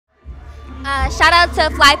Shout out to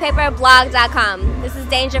flypaperblog.com. This is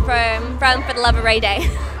Danger from For the Love of Ray J.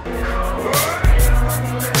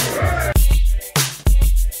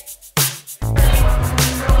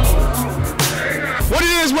 What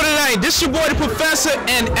it is, what it ain't. This your boy, the Professor,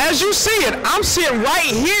 and as you see it, I'm sitting right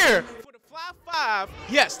here for the Fly Five.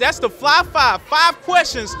 Yes, that's the Fly Five. 5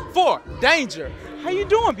 questions for Danger. How you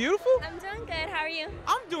doing, beautiful? I'm doing good. How are you?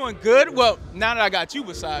 I'm doing good. Well, now that I got you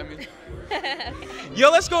beside me. Yo,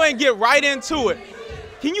 let's go ahead and get right into it.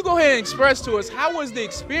 Can you go ahead and express to us, how was the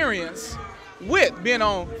experience with being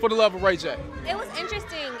on For the Love of Ray J? It was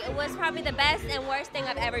interesting. It was probably the best and worst thing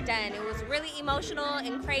I've ever done. It was really emotional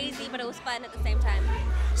and crazy, but it was fun at the same time.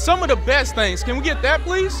 Some of the best things. Can we get that,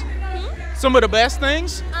 please? Some of the best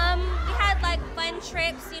things? We had like fun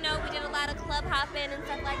trips, you know, we did a lot of club hopping and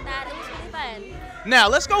stuff like that. It was really fun. Now,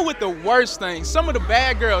 let's go with the worst things. Some of the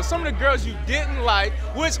bad girls, some of the girls you didn't like,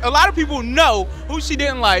 which a lot of people know who she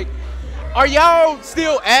didn't like. Are y'all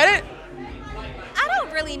still at it? I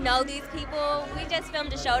don't really know these people. We just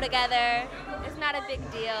filmed a show together. It's not a big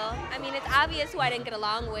deal. I mean, it's obvious who I didn't get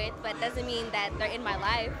along with, but doesn't mean that they're in my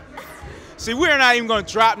life. See, we're not even going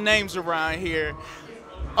to drop names around here.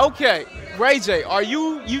 Okay, Ray J, are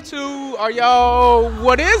you two, are y'all,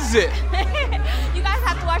 what is it? You guys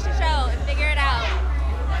have to watch the show and figure it out.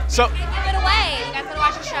 So, You can't give it away. You guys gotta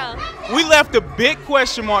watch the show. we left a big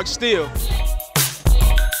question mark still.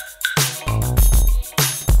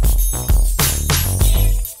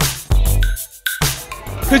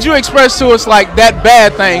 Could you express to us like that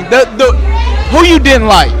bad thing, who you didn't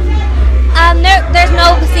like? There's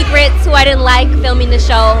no secrets who I didn't like filming the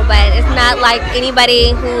show, but it's not like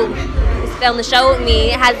anybody who has filmed the show with me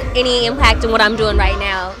has any impact on what I'm doing right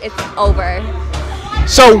now. It's over.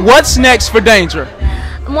 So what's next for Danger?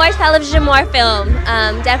 More television, more film.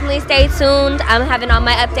 Definitely stay tuned. I'm having all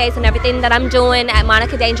my updates and everything that I'm doing at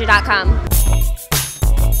monicadanger.com.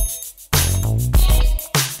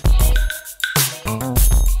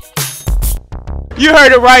 You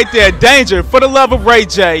heard it right there. Danger, For the Love of Ray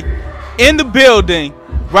J, in the building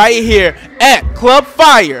right here at Club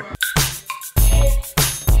Fire.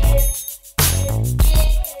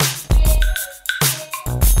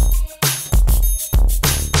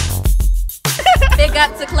 Big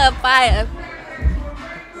up to Club Fire.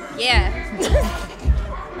 Yeah.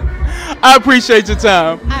 I appreciate your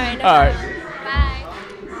time. All right. No All right. problem.